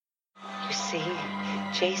You see,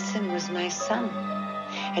 Jason was my son,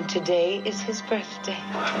 and today is his birthday.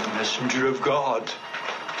 I'm a messenger of God.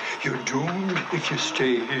 You're doomed if you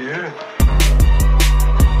stay here.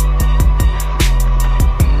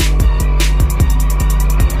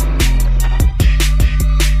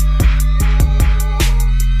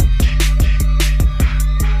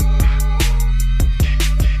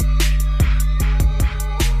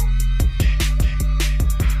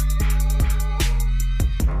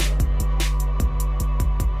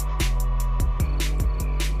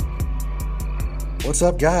 What's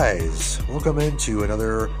up, guys? Welcome into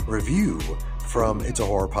another review from It's a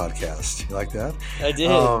Horror Podcast. You like that? I did.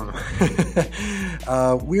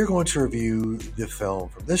 We're going to review the film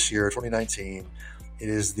from this year, 2019. It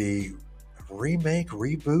is the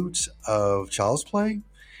reboot of Child's Play.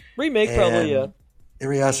 Remake, probably, yeah. I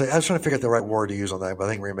was trying to figure out the right word to use on that, but I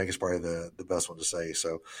think remake is probably the best one to say.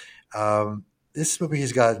 So this movie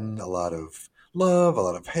has gotten a lot of love, a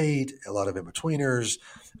lot of hate, a lot of in-betweeners.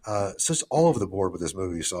 So it's all over the board with this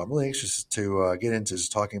movie. So I'm really anxious to get into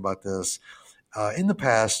just talking about this. In the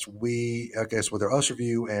past, I guess with our Us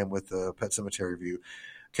review and with the Pet Sematary review,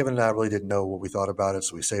 Kevin and I really didn't know what we thought about it,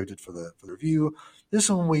 so we saved it for the review. This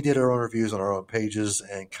one, we did our own reviews on our own pages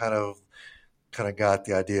and kind of got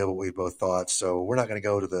the idea of what we both thought. So we're not going to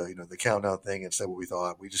go to the countdown thing and say what we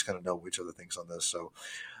thought. We just kind of know what each other thinks on this. So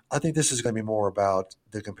I think this is going to be more about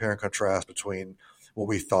the compare and contrast between what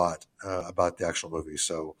we thought about the actual movie.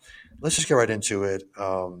 So let's just get right into it.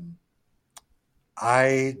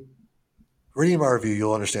 Reading my review,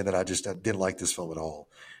 you'll understand that I just didn't like this film at all.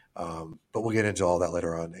 But we'll get into all that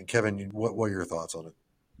later on. And Kevin, what are your thoughts on it?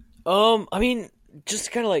 I mean, just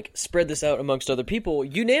to kind of like spread this out amongst other people,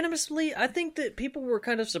 unanimously, I think that people were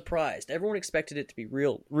kind of surprised. Everyone expected it to be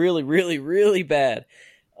really bad.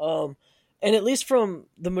 And at least from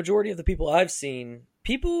the majority of the people I've seen,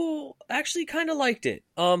 people actually kind of liked it.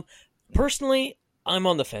 Personally, I'm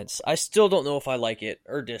on the fence. I still don't know if I like it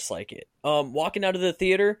or dislike it. Walking out of the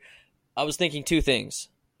theater, I was thinking two things.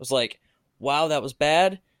 I was like, wow, that was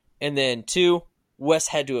bad. And then two, Wes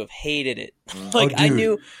had to have hated it.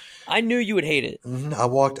 I knew you would hate it.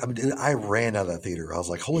 Mm-hmm. I ran out of that theater. I was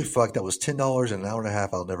like, holy fuck, that was $10 in an hour and a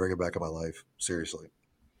half I'll never get back in my life. Seriously.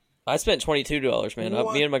 I spent $22, man.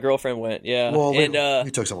 Me and my girlfriend went. Yeah. Well, and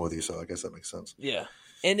you took someone with you, so I guess that makes sense. Yeah.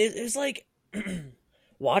 And it was like,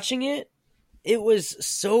 watching it, it was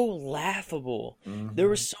so laughable. Mm-hmm. There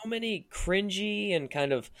were so many cringy and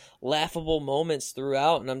kind of laughable moments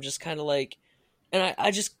throughout, and I'm just kind of like, and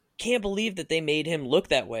I just can't believe that they made him look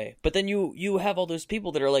that way. But then you have all those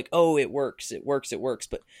people that are like, oh, it works.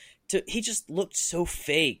 But he just looked so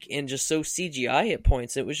fake and just so CGI at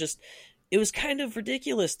points. It was kind of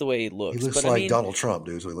ridiculous the way he looks. He looks like Donald Trump,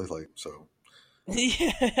 dude. Is what he looks like. So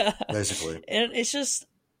yeah, basically. And it's just,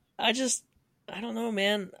 I don't know,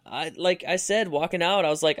 man. Like I said, walking out, I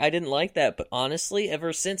was like, I didn't like that. But honestly,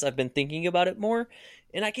 ever since, I've been thinking about it more,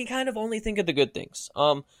 and I can kind of only think of the good things.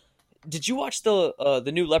 Did you watch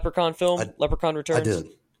the new Leprechaun film, Leprechaun Returns?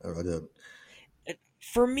 I did.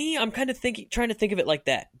 For me, I'm kind of trying to think of it like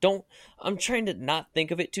that. I'm trying to not think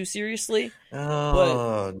of it too seriously.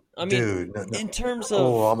 But I mean, dude, in terms of,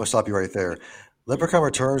 I'm gonna stop you right there. Leprechaun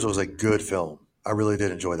Returns was a good film. I really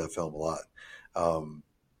did enjoy that film a lot.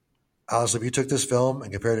 Honestly, if you took this film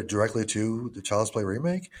and compared it directly to the Child's Play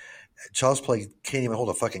remake, Child's Play can't even hold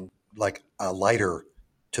a fucking a lighter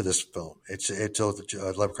to this film. It's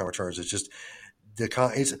Leprechaun Returns. It's just.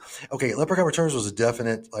 Leprechaun Returns was a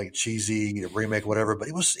definite cheesy remake, whatever, but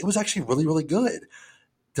it was actually really, really good.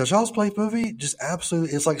 The Child's Play movie just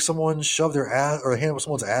absolutely, it's like someone shoved their ass or a hand with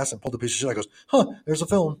someone's ass and pulled a piece of shit. I goes, there's a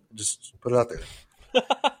film. Just put it out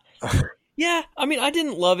there. Yeah, I mean, I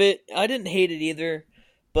didn't love it. I didn't hate it either,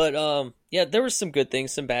 but yeah, there was some good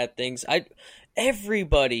things, some bad things.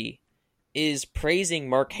 Everybody is praising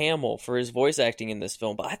Mark Hamill for his voice acting in this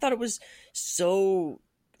film, but I thought it was so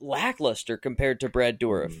lackluster compared to Brad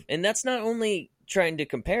Dourif. And that's not only trying to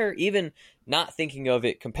compare, even not thinking of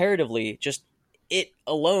it comparatively, just it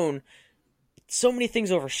alone, so many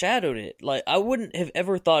things overshadowed it. Like, I wouldn't have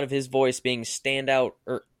ever thought of his voice being standout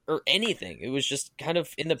or anything. It was just kind of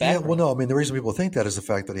in the background. Yeah, well, no, I mean, the reason people think that is the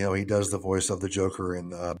fact that, he does the voice of the Joker in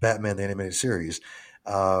Batman, the animated series.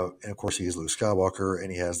 And of course, he is Luke Skywalker,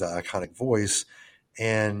 and he has that iconic voice.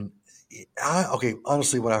 And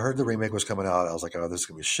honestly, when I heard the remake was coming out, I was like, oh, this is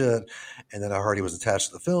going to be shit. And then I heard he was attached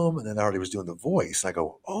to the film, and then I heard he was doing the voice. And I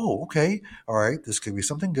go, oh, okay. All right, this could be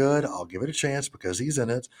something good. I'll give it a chance because he's in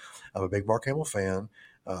it. I'm a big Mark Hamill fan,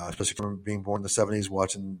 especially from being born in the 70s,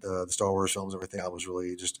 watching the Star Wars films and everything. I was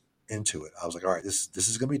really just into it. I was like, all right, this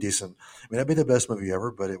is going to be decent. It may not be the best movie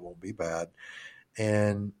ever, but it won't be bad.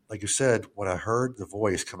 And like you said, when I heard the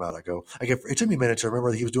voice come out, it took me a minute to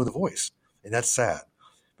remember that he was doing the voice. And that's sad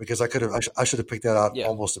because I should have picked that out Yeah.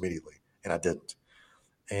 almost immediately, and I didn't.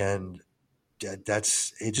 And it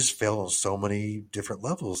just failed on so many different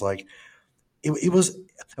levels. Like it was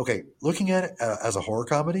okay. Looking at it as a horror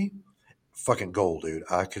comedy, fucking gold, dude.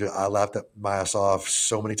 I laughed at my ass off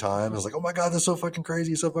so many times. I was like, oh my God, that's so fucking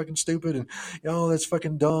crazy, so fucking stupid. And, that's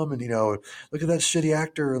fucking dumb. And, look at that shitty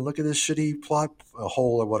actor and look at this shitty plot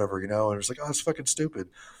hole or whatever, and it's like, oh, it's fucking stupid.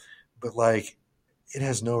 But like, it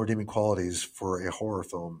has no redeeming qualities for a horror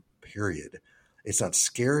film, period. It's not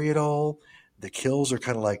scary at all. The kills are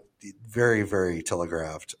kind of like very, very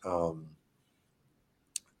telegraphed. I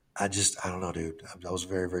don't know, dude. I was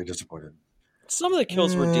very, very disappointed. Some of the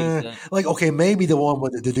kills were decent. Like, okay, maybe the one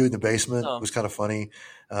with the dude in the basement Oh. was kind of funny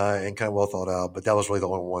and kind of well thought out, but that was really the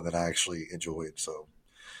only one that I actually enjoyed. So,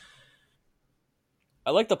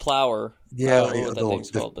 I like the plower. yeah, I don't know what that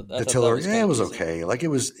thing's called, but I the thought that tiller, was yeah, kinda it was decent. okay. Like, it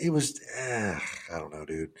was, I don't know,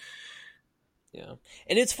 dude. Yeah.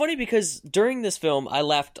 And it's funny because during this film, I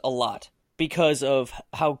laughed a lot because of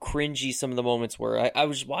how cringy some of the moments were. I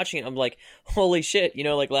was watching it, I'm like, holy shit,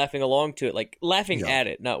 like laughing along to it, like laughing Yeah. at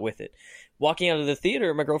it, not with it. Walking out of the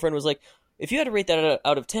theater, my girlfriend was like, if you had to rate that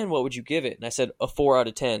out of 10, what would you give it? And I said, a 4 out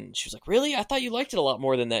of 10. She was like, really? I thought you liked it a lot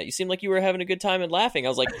more than that. You seemed like you were having a good time and laughing. I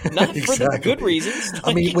was like, not for the Exactly. good reasons.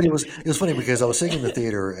 I mean, when it was funny because I was sitting in the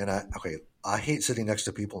theater and I hate sitting next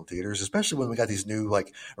to people in theaters, especially when we got these new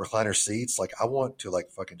like recliner seats. Like I want to like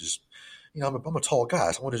fucking just, I'm a tall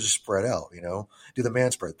guy, so I want to just spread out, do the man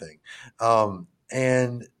spread thing.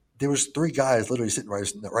 And there was 3 guys literally sitting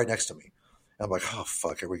right next to me. I'm like, oh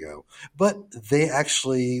fuck, here we go. But we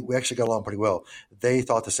actually got along pretty well. They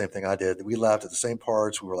thought the same thing I did. We laughed at the same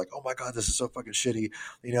parts. We were like, oh my God, this is so fucking shitty.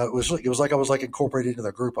 It was like I was like incorporated into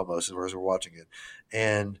their group almost as we were watching it.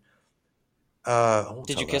 And I won't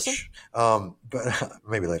Did tell you kiss that him? but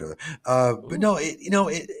maybe later. But no,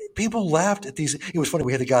 people laughed at these. It was funny.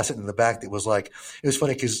 We had a guy sitting in the back that was like, it was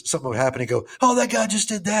funny because something would happen and go, oh, that guy just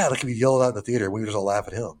did that. Like if he yelled out in the theater, we would just all laugh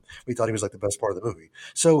at him. We thought he was like the best part of the movie.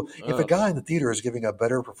 So if a guy in the theater is giving a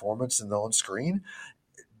better performance than the on screen,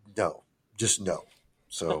 no, just no.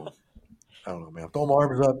 So I don't know, man. Throw my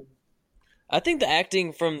arms up. I think the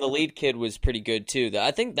acting from the lead kid was pretty good too.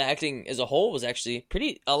 I think the acting as a whole was actually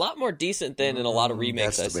a lot more decent than in a lot of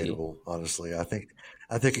remakes That's I see. debatable, honestly. I think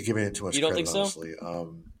you're giving it too much You don't credit, think so?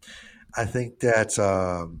 honestly. I think that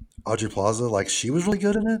Audrey Plaza, like she was really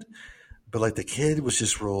good in it, but like the kid was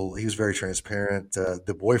just he was very transparent.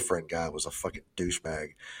 The boyfriend guy was a fucking douchebag.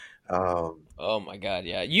 Oh my God,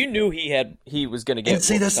 yeah. You knew he was going to get And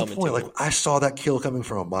see, that's the coming point. to Like him. I saw that kill coming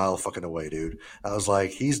from a mile fucking away, dude. I was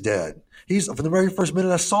like, he's dead. From the very first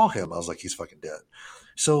minute I saw him, I was like, he's fucking dead.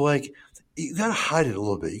 So like, you gotta hide it a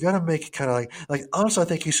little bit. You gotta make it kind of like honestly, I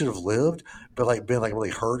think he should have lived, but like been like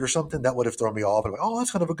really hurt or something. That would have thrown me off. And like, oh,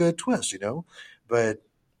 that's kind of a good twist, But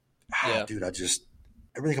Yeah. dude,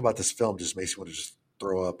 everything about this film just makes me want to just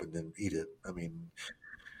throw up and then eat it. I mean,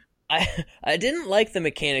 I didn't like the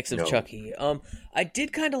mechanics of No. Chucky. I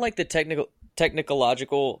did kind of like the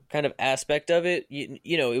technological kind of aspect of it.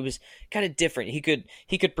 It was kind of different. He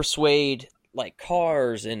could persuade like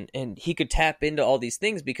cars and he could tap into all these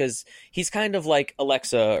things because he's kind of like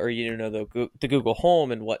Alexa or the Google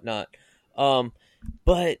Home and whatnot.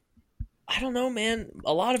 But I don't know, man.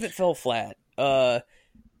 A lot of it fell flat.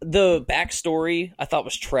 The backstory I thought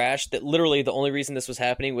was trash. That literally the only reason this was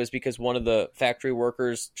happening was because one of the factory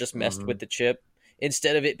workers just messed with the chip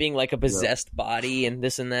instead of it being like a possessed body and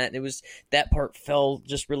this and that. And it was that part fell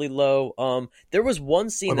just really low. There was one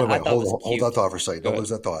scene that I thought was cute. hold that thought for a second. Don't lose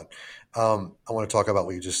that thought. I want to talk about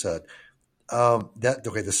what you just said.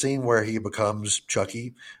 The scene where he becomes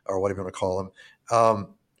Chucky or whatever you want to call him.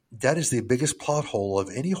 That is the biggest plot hole of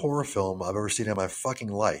any horror film I've ever seen in my fucking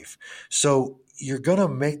life. So you're going to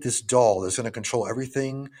make this doll that's going to control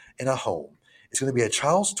everything in a home. It's going to be a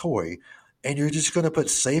child's toy, and you're just going to put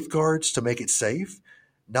safeguards to make it safe,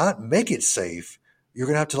 not make it safe. You're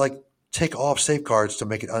going to have to like take off safeguards to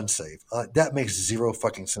make it unsafe. That makes zero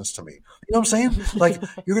fucking sense to me. You know what I'm saying? Like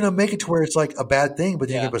you're going to make it to where it's like a bad thing, but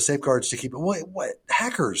then you're going to put safeguards to keep it. What?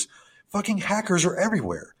 Fucking hackers are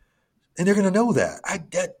everywhere. And they're gonna know that.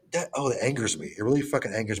 That angers me. It really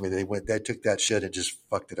fucking angers me that they took that shit and just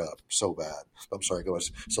fucked it up so bad. I'm sorry, go ahead.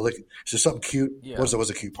 So like, is there something cute? Yeah. What was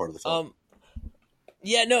a cute part of the film?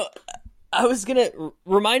 Yeah, no, I was gonna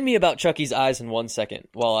remind me about Chucky's eyes in 1 second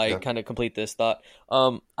while I kind of complete this thought.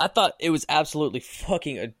 I thought it was absolutely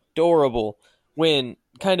fucking adorable when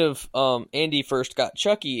kind of Andy first got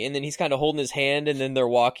Chucky, and then he's kind of holding his hand, and then they're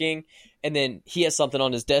walking, and then he has something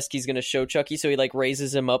on his desk he's going to show Chucky, so he like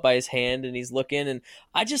raises him up by his hand, and he's looking, and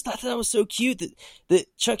I just thought that was so cute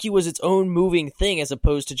that Chucky was its own moving thing as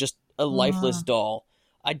opposed to just a lifeless doll.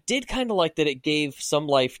 I did kind of like that it gave some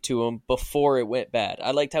life to him before it went bad.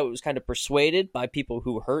 I liked how it was kind of persuaded by people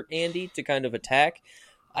who hurt Andy to kind of attack.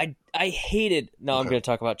 I hated, now I'm going to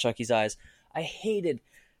talk about Chucky's eyes. I hated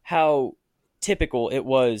how typical it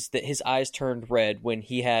was that his eyes turned red when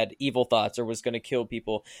he had evil thoughts or was going to kill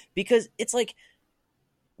people, because it's like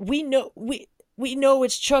we know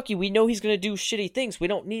it's Chucky. We know he's going to do shitty things. We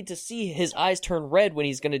don't need to see his eyes turn red when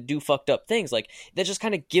he's going to do fucked up things. Like, that just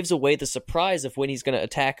kind of gives away the surprise of when he's going to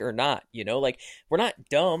attack or not, you know? Like, we're not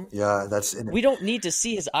dumb. Yeah, we don't need to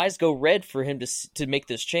see his eyes go red for him to make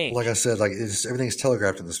this change. Like I said, like everything's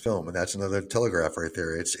telegraphed in this film, and that's another telegraph right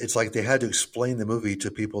there. It's like they had to explain the movie to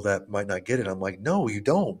people that might not get it. I'm like, no, you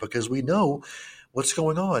don't, because we know what's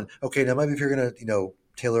going on. Okay, now maybe if you're going to,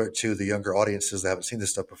 tailor it to the younger audiences that haven't seen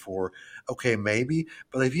this stuff before, okay, maybe.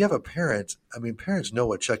 But if you have a parent, I mean, parents know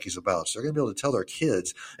what Chucky's about, so they're going to be able to tell their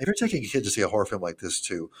kids. If you're taking a kid to see a horror film like this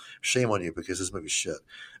too, shame on you, because this movie's shit.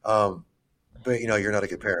 But you're not a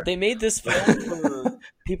good parent. They made this film for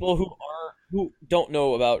people who don't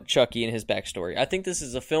know about Chucky and his backstory. I think this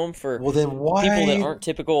is a film for people that aren't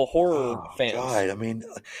typical horror fans. God, I mean,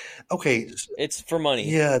 okay, it's for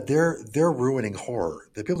money. Yeah, they're ruining horror.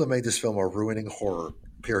 The people that made this film are ruining horror.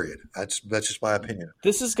 Period. That's just my opinion.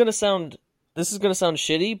 This is gonna sound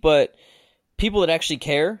shitty, but people that actually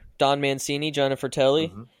care, Don Mancini, Jennifer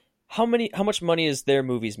Telly, how much money has their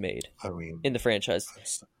movies made? I mean, in the franchise,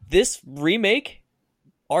 this remake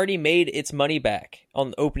already made its money back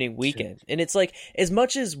on the opening weekend, and it's like, as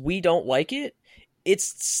much as we don't like it,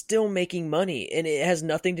 it's still making money, and it has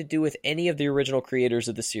nothing to do with any of the original creators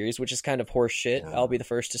of the series, which is kind of horse shit. Yeah. I'll be the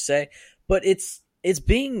first to say, but it's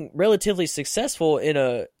being relatively successful in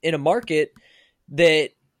a market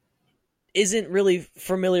that isn't really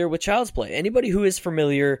familiar with Child's Play. Anybody who is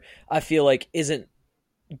familiar, I feel like, isn't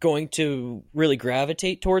going to really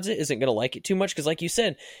gravitate towards it, isn't going to like it too much, because like you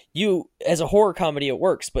said, as a horror comedy it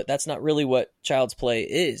works, but that's not really what Child's Play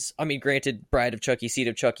is. I mean, granted, Bride of Chucky, Seed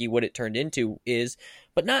of Chucky, what it turned into is,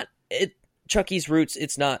 but not it. Chucky's roots,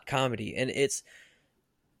 it's not comedy, and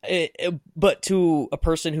but to a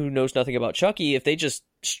person who knows nothing about Chucky, if they just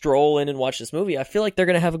stroll in and watch this movie, I feel like they're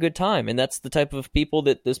going to have a good time, and that's the type of people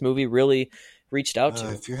that this movie really reached out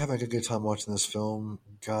to. If you're having a good time watching this film,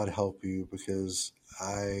 God help you, because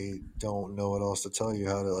I don't know what else to tell you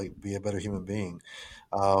how to be a better human being.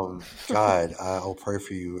 God, I'll pray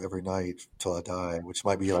for you every night till I die, which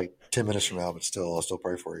might be 10 minutes from now, but still, I'll still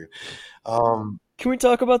pray for you. Can we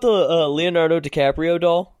talk about the Leonardo DiCaprio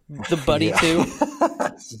doll, the Buddy 2?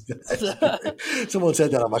 Someone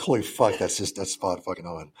said that. I'm like, holy fuck, that's spot fucking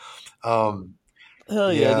on.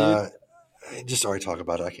 Hell yeah, dude. Just already talk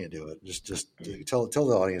about it. I can't do it. Just tell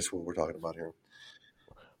the audience what we're talking about here.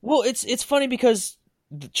 Well, it's funny because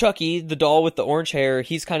Chucky, the doll with the orange hair,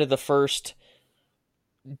 he's kind of the first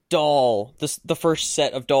doll, the first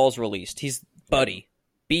set of dolls released. He's Buddy,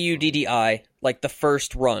 Buddi, like the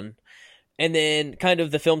first run. And then kind of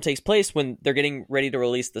the film takes place when they're getting ready to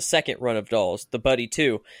release the second run of dolls, the Buddy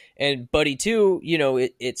 2. And Buddy 2,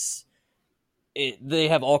 they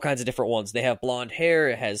have all kinds of different ones. They have blonde hair,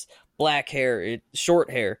 it has black hair, short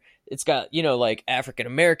hair. It's got,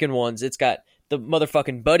 African-American ones. It's got the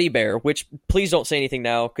motherfucking Buddy Bear, which please don't say anything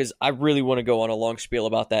now, because I really want to go on a long spiel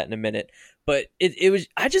about that in a minute. But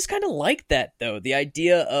I just kind of like that, though. The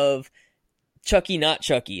idea of Chucky, not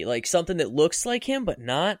Chucky, like something that looks like him but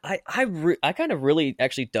not. I kind of really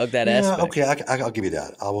actually dug that aspect. Okay, I'll give you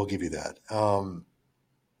that. I will give you that. I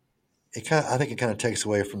think it kind of takes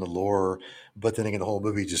away from the lore, but then again, the whole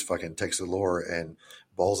movie just fucking takes the lore and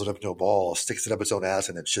balls it up into a ball, sticks it up its own ass,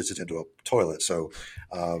 and then shits it into a toilet. So,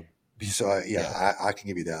 I can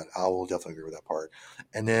give you that. I will definitely agree with that part.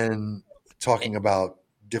 And then talking about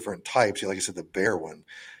different types, like I said, the bear one.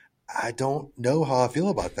 I don't know how I feel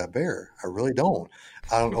about that bear. I really don't.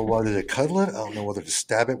 I don't know whether to cuddle it. I don't know whether to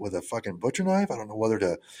stab it with a fucking butcher knife. I don't know whether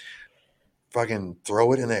to fucking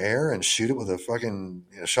throw it in the air and shoot it with a fucking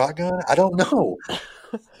shotgun. I don't know.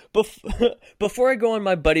 Before I go on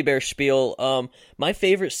my Buddy Bear spiel, my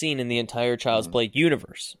favorite scene in the entire Child's Play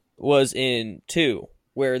universe was in 2,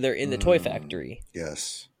 where they're in the toy factory.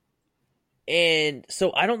 Yes. And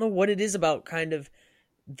so I don't know what it is about kind of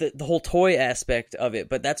the whole toy aspect of it,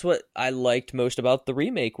 but that's what I liked most about the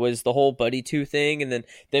remake, was the whole Buddy 2 thing, and then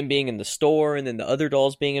them being in the store, and then the other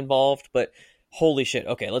dolls being involved. But holy shit.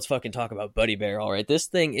 Okay, let's fucking talk about Buddy Bear. All right, this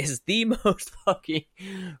thing is the most fucking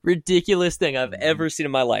ridiculous thing I've ever seen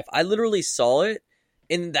in my life. I literally saw it,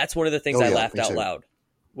 and that's one of the things I laughed out loud,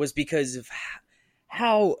 was because of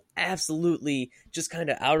how absolutely just kind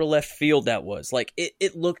of out of left field that was. Like,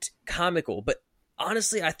 it looked comical, but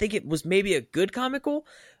honestly, I think it was maybe a good comical.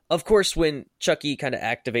 Of course, when Chucky kind of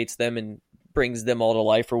activates them and brings them all to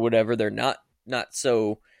life or whatever, they're not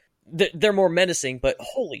so... They're more menacing, but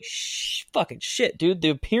holy fucking shit, dude.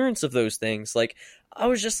 The appearance of those things, like, I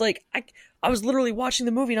was just like, I was literally watching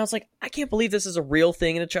the movie and I was like, I can't believe this is a real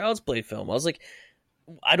thing in a Child's Play film. I was like,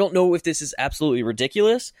 I don't know if this is absolutely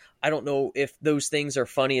ridiculous. I don't know if those things are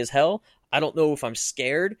funny as hell. I don't know if I'm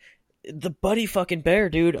scared. The Buddy fucking Bear,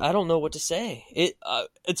 dude, I don't know what to say.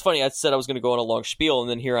 It's funny, I said I was going to go on a long spiel, and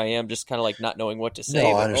then here I am just kind of like not knowing what to say.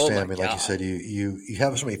 No, I understand. I mean, like you said, you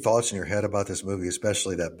have so many thoughts in your head about this movie,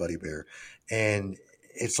 especially that Buddy Bear. And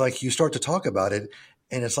it's like you start to talk about it,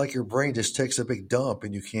 and it's like your brain just takes a big dump,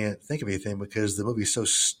 and you can't think of anything because the movie's so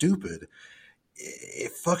stupid.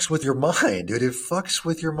 It fucks with your mind, dude. It fucks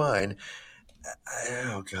with your mind.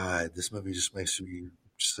 Oh, God, this movie just makes me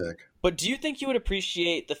sick. But do you think you would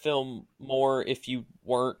appreciate the film more if you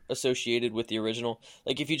weren't associated with the original?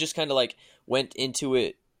 Like, if you just kind of like went into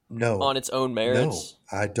it on its own merits?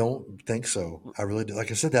 No, I don't think so. I really do. Like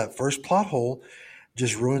I said, that first plot hole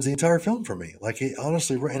just ruins the entire film for me. Like, it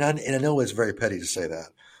honestly, and I know it's very petty to say that,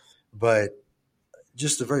 but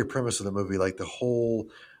just the very premise of the movie, like the whole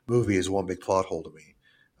movie is one big plot hole to me.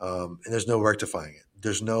 And there's no rectifying it.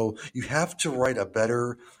 You have to write a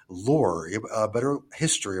better lore, a better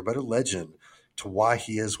history, a better legend to why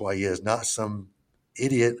he is, not some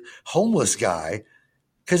idiot homeless guy.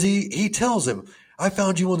 Cause he tells him, I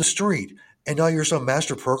found you on the street and now you're some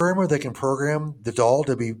master programmer that can program the doll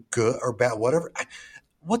to be good or bad, whatever.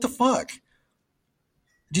 What the fuck?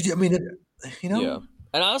 Yeah.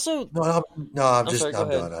 And I also, I'm done.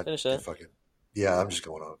 Finish that. Yeah, I'm just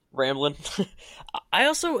going on. Rambling. I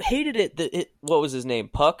also hated it what was his name?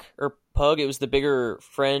 Puck or Pug? It was the bigger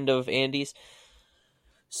friend of Andy's.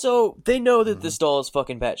 So they know that this doll is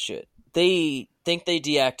fucking batshit. They think they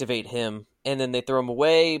deactivate him, and then they throw him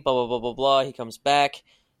away, blah, blah, blah, blah, blah. He comes back.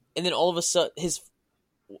 And then all of a sudden,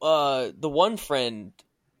 the one friend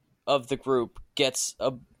of the group gets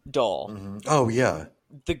a doll. Mm-hmm. Oh, yeah.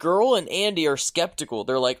 The girl and Andy are skeptical.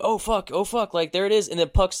 They're like, oh fuck, like there it is. And then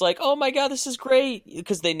Puck's like, oh my god, this is great.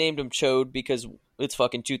 Because they named him Chode because it's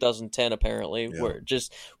fucking 2010 apparently. Yeah. We're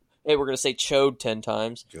going to say Chode 10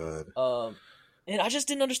 times. Good. And I just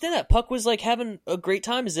didn't understand that. Puck was like having a great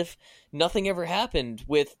time as if nothing ever happened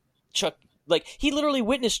with Chuck. Like, he literally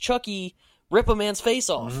witnessed Chucky rip a man's face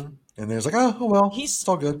off. Mm-hmm. And then he's like, oh well, it's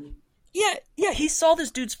all good. Yeah, he saw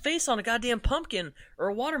this dude's face on a goddamn pumpkin or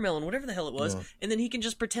a watermelon, whatever the hell it was, and then he can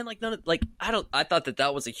just pretend like none of, like, I thought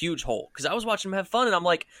that was a huge hole, because I was watching him have fun, and I'm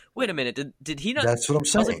like, wait a minute, did he not? That's what I'm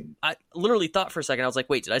saying. I literally thought for a second, I was like,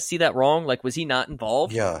 wait, did I see that wrong? Like, was he not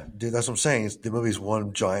involved? Yeah, dude, that's what I'm saying. The movie's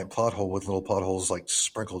one giant plot hole with little plot holes, like,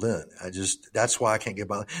 sprinkled in. That's why I can't get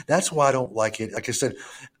by. That's why I don't like it. Like I said,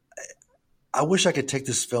 I wish I could take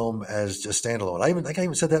this film as just standalone. I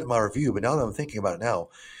even said that in my review, but now that I'm thinking about it now,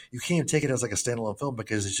 you can't even take it as like a standalone film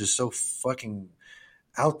because it's just so fucking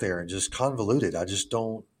out there and just convoluted.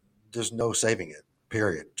 There's no saving it,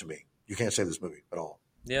 period, to me. You can't save this movie at all.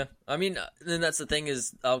 Yeah. I mean, then that's the thing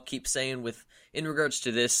is I'll keep saying in regards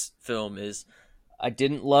to this film is I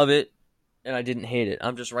didn't love it and I didn't hate it.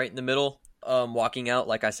 I'm just right in the middle. Walking out,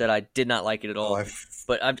 like I said, I did not like it at all.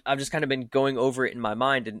 But I've just kind of been going over it in my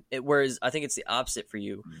mind, and whereas I think it's the opposite for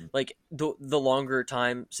you. Mm-hmm. Like the longer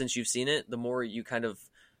time since you've seen it, the more you kind of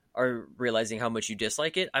are realizing how much you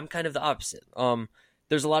dislike it. I'm kind of the opposite.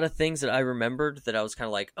 There's a lot of things that I remembered that I was kind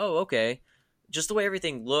of like, oh, okay. Just the way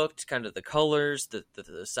everything looked, kind of the colors, the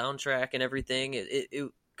soundtrack and everything,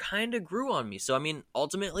 it kind of grew on me. So, I mean,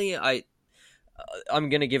 ultimately, I'm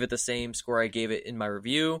going to give it the same score I gave it in my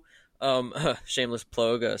review. Shameless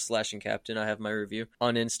plug, Slashing Captain. I have my review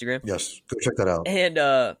on Instagram. Yes, go check that out. And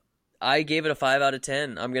I gave it a 5 out of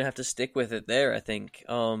 10. I'm going to have to stick with it there, I think.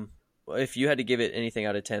 If you had to give it anything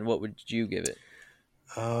out of 10, what would you give it?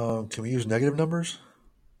 Can we use negative numbers?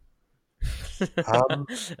 A 0 I'm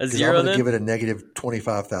going to give it a negative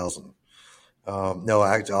 25,000.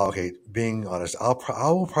 No, okay. Being honest, I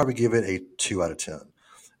will probably give it a 2 out of 10.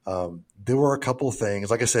 There were a couple things,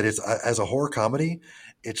 like I said, it's as a horror comedy,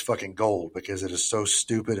 it's fucking gold because it is so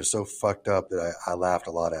stupid and so fucked up that I laughed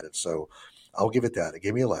a lot at it. So I'll give it that. It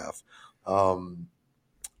gave me a laugh.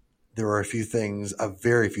 There were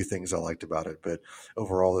very few things I liked about it, but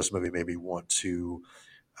overall this movie made me want to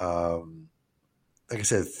like I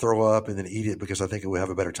said, throw up and then eat it because I think we have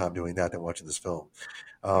a better time doing that than watching this film.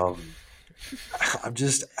 Um, I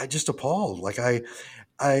just appalled. Like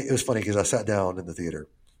it was funny because I sat down in the theater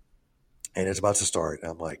and it's about to start, and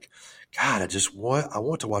I'm like, God, I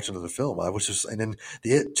want to watch another film. And then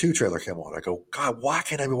the It 2 trailer came on. I go, God, why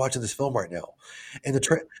can't I be watching this film right now? And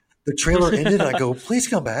the trailer ended, and I go, please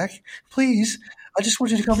come back, please. I just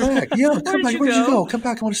want you to come back. Yeah, come back. Where'd you go? Come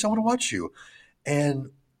back. I want to watch you. And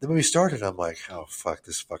the movie started, and I'm like, oh fuck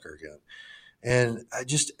this fucker again. And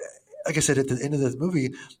like I said, at the end of the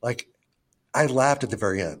movie, like, I laughed at the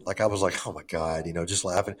very end. Like, I was like, oh my God, just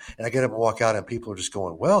laughing. And I get up and walk out and people are just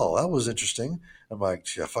going, well, that was interesting. I'm like,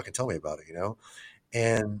 yeah, fucking tell me about it,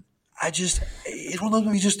 And it's one of those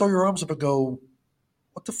movies you just throw your arms up and go,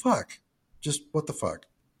 what the fuck? Just what the fuck?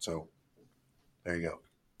 So there you go.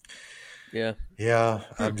 Yeah. Yeah.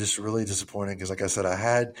 I'm just really disappointed because, like I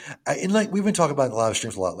said, and like we've been talking about in the live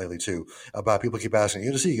streams a lot lately too, about people keep asking,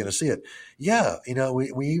 you're going to see it. Yeah.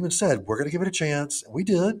 We even said, we're going to give it a chance. And we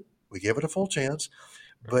did. We gave it a full chance,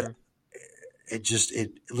 but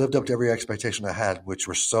it lived up to every expectation I had, which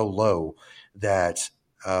were so low that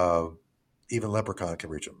even Leprechaun can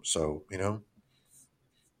reach them. So,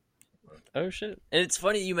 Oh shit! And it's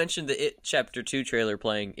funny you mentioned the It Chapter 2 trailer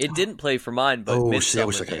playing. It didn't play for mine, but I wish I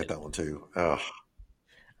Midsommar could get that one too. Ugh.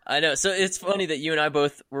 I know. So it's funny that you and I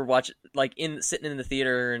both were watching, like sitting in the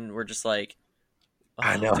theater, and we're just like, oh,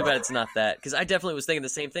 I know. Too bad it's not that. Because I definitely was thinking the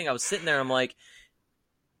same thing. I was sitting there, I'm like,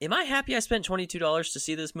 am I happy I spent $22 to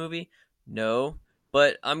see this movie? No.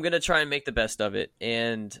 But I'm going to try and make the best of it.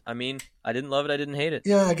 And, I mean, I didn't love it. I didn't hate it.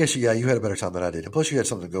 Yeah, I guess, you had a better time than I did. And plus, you had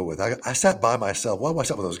something to go with. I sat by myself. Well, I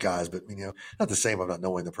sat with those guys, but, not the same of not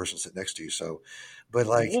knowing the person sitting next to you. So, but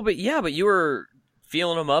like. Well, but you were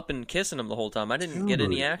feeling them up and kissing them the whole time. I didn't get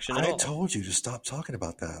any action at all. I told you to stop talking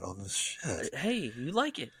about that on this shit. Hey, you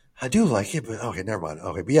like it. I do like it, but okay, never mind.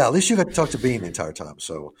 Okay, but yeah, at least you got to talk to Bean the entire time.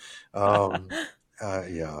 So,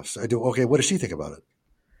 yeah. So, okay, what does she think about it?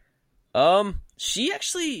 She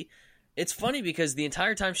actually, it's funny because the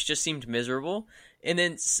entire time she just seemed miserable. And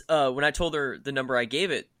then when I told her the number I gave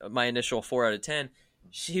it, my initial 4 out of 10,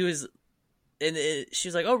 she was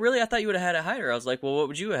like, "Oh, really? I thought you would have had it higher." I was like, "Well, what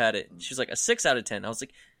would you have had it?" She was like, "A 6 out of 10." I was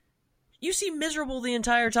like, "You seem miserable the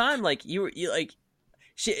entire time. Like you like."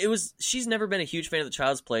 She's never been a huge fan of the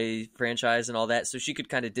Child's Play franchise and all that, so she could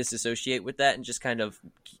kind of disassociate with that and just kind of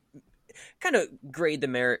grade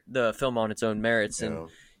the film on its own merits. And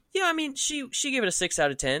yeah, I mean, she gave it a 6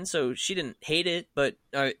 out of 10, so she didn't hate it, but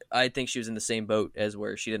I think she was in the same boat as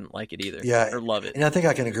where she didn't like it either, or love it. And I think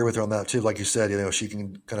I can agree with her on that too. Like you said, she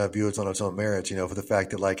can kind of view it on its own merits. For the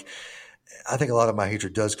fact that, like, I think a lot of my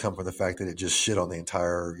hatred does come from the fact that it just shit on the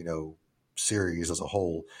entire series as a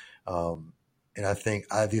whole. And I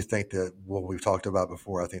do think that what we've talked about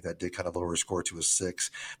before, I think that did kind of lower her score to a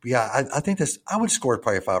 6. But yeah, I think I would score it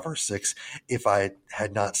probably a 5 or a 6 if I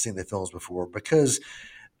had not seen the films before, because,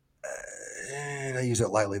 and I use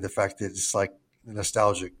it lightly, the fact that it's like the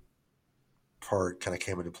nostalgic part kind of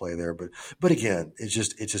came into play there. But again, it's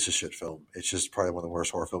just a shit film. It's just probably one of the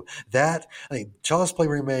worst horror films. That, I think, Child's Play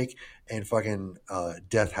remake and fucking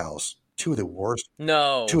Death House. Two of the worst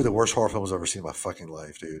horror films I've ever seen in my fucking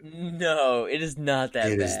life, dude. No, it is not that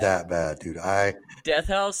bad. It is that bad, dude. Death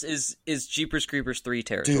House is Jeepers Creepers 3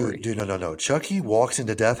 territory. Dude, no. Chucky walks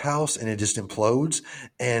into Death House and it just implodes,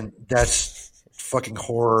 and that's fucking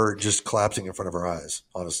horror just collapsing in front of our eyes,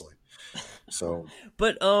 honestly. So,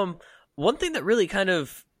 but one thing that really kind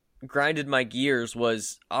of grinded my gears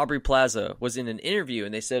was Aubrey Plaza was in an interview,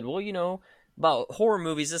 and they said, well, about horror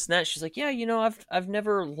movies, this and that. She's like, yeah, I've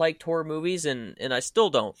never liked horror movies, and I still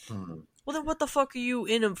don't. Well, then what the fuck are you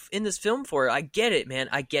in this film for? I get it, man.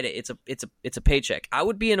 I get it. It's a paycheck. I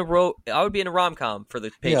would be in a rom-com for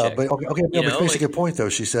the paycheck. Yeah, but okay, but she makes a good point though.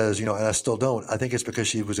 She says, and I still don't. I think it's because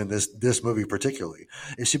she was in this movie particularly.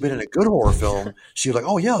 If she'd been in a good horror film, she'd be like,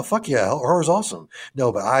 oh yeah, fuck yeah, horror's awesome.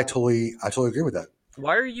 No, but I totally agree with that.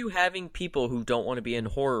 Why are you having people who don't want to be in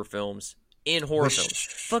horror films in horror films?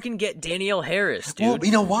 Fucking get Danielle Harris, dude. Well,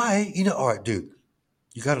 you know why? All right, dude.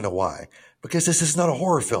 You got to know why. Because this is not a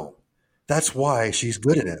horror film. That's why she's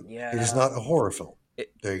good in it. Yeah. It is not a horror film.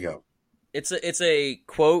 There you go. It's a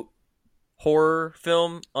quote horror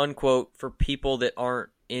film unquote for people that aren't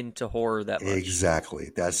into horror that much.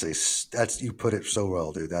 Exactly. That's you put it so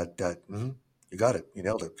well, dude. You got it. You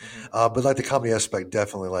nailed it. But like the comedy aspect,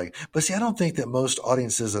 definitely but see, I don't think that most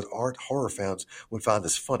audiences that aren't horror fans would find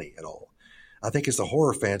this funny at all. I think it's the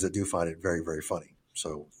horror fans that do find it very, very funny.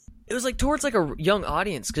 So it was towards a young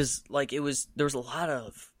audience because there was a lot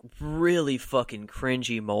of really fucking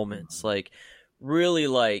cringy moments,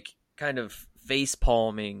 really kind of face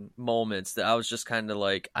palming moments that I was just kind of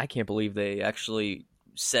like, I can't believe they actually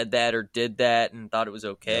said that or did that and thought it was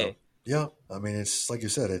okay. Yeah. I mean, it's like you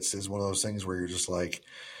said, it's one of those things where you're just like,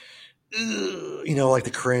 you know, like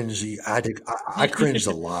the cringe. I cringed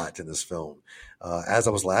a lot in this film as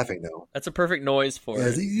I was laughing though. That's a perfect noise for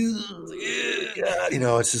it. You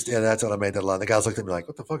know, it's just, that's what I made that a lot. The guys looked at me like,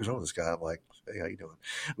 what the fuck is wrong with this guy? I'm like, hey, how you doing?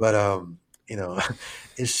 But, you know,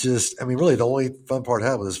 it's just, I mean, really the only fun part I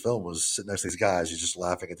had with this film was sitting next to these guys, you're just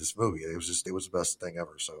laughing at this movie. It was the best thing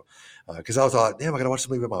ever. So, cause I thought, damn, I got to watch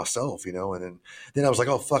the movie by myself, you know? And then I was like,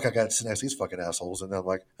 oh fuck, I got to sit next to these fucking assholes. And then I'm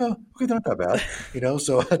like, oh, okay, they're not that bad, you know?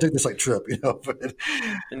 So I took this like trip, you know, but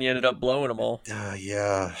and you ended up blowing them all.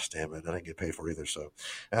 Yeah, damn it. I didn't get paid for it either. So,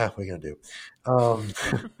 what are you going to do? All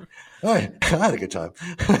right. I had a good time.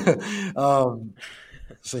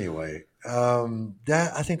 So anyway,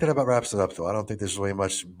 I think that about wraps it up though. I don't think there's really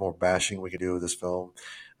much more bashing we can do with this film.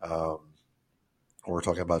 We're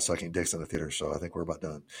talking about sucking dicks in the theater, so I think we're about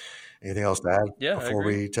done. Anything else to add before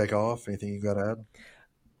we take off? Anything you got to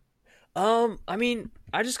add? I mean,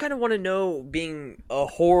 I just kind of want to know, being a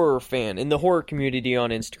horror fan in the horror community on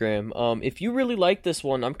Instagram, if you really like this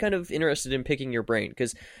one, I'm kind of interested in picking your brain,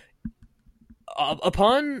 because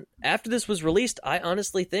after this was released, I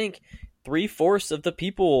honestly think 3/4 of the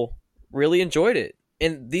people really enjoyed it,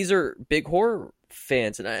 and these are big horror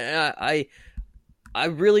fans, and I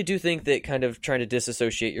really do think that kind of trying to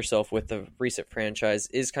disassociate yourself with the recent franchise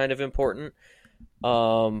is kind of important.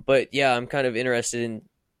 But yeah, I'm kind of interested in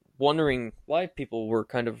wondering why people were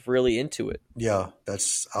kind of really into it. Yeah,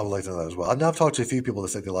 I would like to know that as well. I've talked to a few people that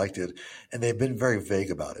said they liked it, and they've been very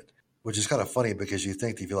vague about it, which is kind of funny because you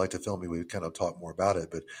think that if you like the film, we would kind of talk more about it.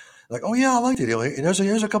 But like, oh yeah, I liked it. And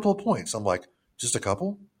here's a couple of points. I'm like, just a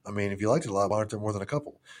couple? I mean, if you liked it a lot, why aren't there more than a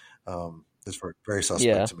couple? It's very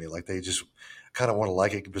suspect to me. Like they just kind of want to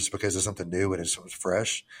like it just because it's something new and it's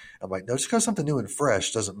fresh. I'm like, no, just because something new and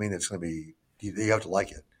fresh doesn't mean it's going to be, you have to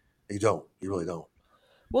like it. You don't. You really don't.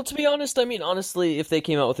 Well, to be honest, I mean, honestly, if they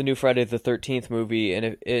came out with a new Friday the 13th movie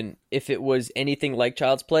and if it was anything like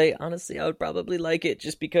Child's Play, honestly, I would probably like it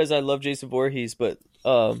just because I love Jason Voorhees. But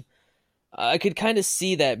I could kind of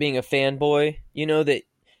see that being a fanboy, you know, that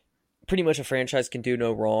pretty much a franchise can do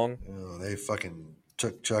no wrong. You know, they fucking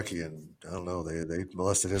took Chucky and I don't know, they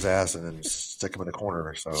molested his ass and then stick him in a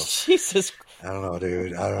corner. So Jesus, I don't know,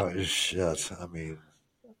 dude. I don't know. Shit. I mean,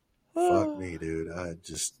 fuck me, dude. I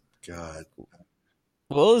just, God.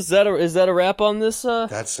 Well, is that a wrap on this?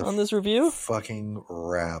 That's on this review. Fucking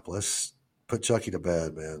wrap. Let's put Chucky to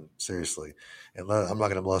bed, man. Seriously, and I'm not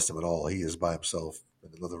going to molest him at all. He is by himself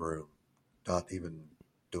in the living room, not even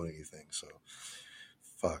doing anything. So,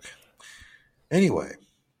 fuck. Anyway,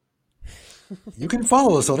 you can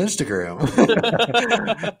follow us on Instagram.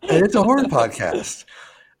 And it's a horror podcast.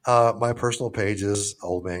 My personal page is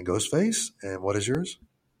Old Man Ghostface, and what is yours?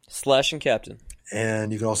 Slash and Captain.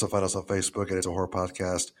 And you can also find us on Facebook at It's a Horror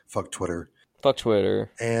Podcast. Fuck Twitter. Fuck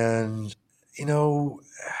Twitter. And, you know,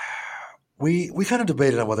 we kind of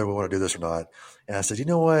debated on whether we want to do this or not. And I said, you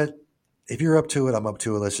know what? If you're up to it, I'm up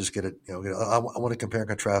to it. Let's just get it. You know, I want to compare and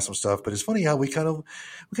contrast some stuff. But it's funny how we kind of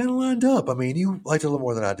lined up. I mean, you liked it a little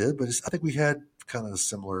more than I did, but I think we had kind of a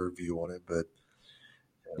similar view on it. But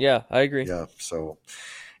yeah, I agree. Yeah. So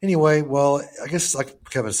anyway, well, I guess like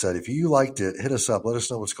Kevin said, if you liked it, hit us up. Let us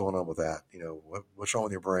know what's going on with that. You know, what's wrong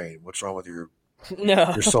with your brain? What's wrong with your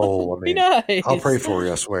soul? I mean, nice. I'll pray for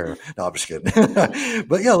you, I swear. No, I'm just kidding.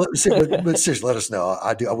 But yeah, but seriously, let us know.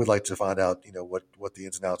 I would like to find out, you know, what the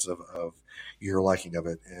ins and outs of your liking of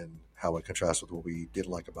it and how it contrasts with what we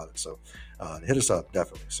didn't like about it. So hit us up,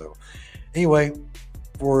 definitely. So anyway,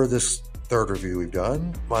 for this third review we've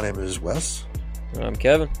done, my name is Wes. I'm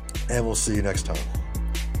Kevin. And we'll see you next time.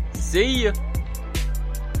 See ya.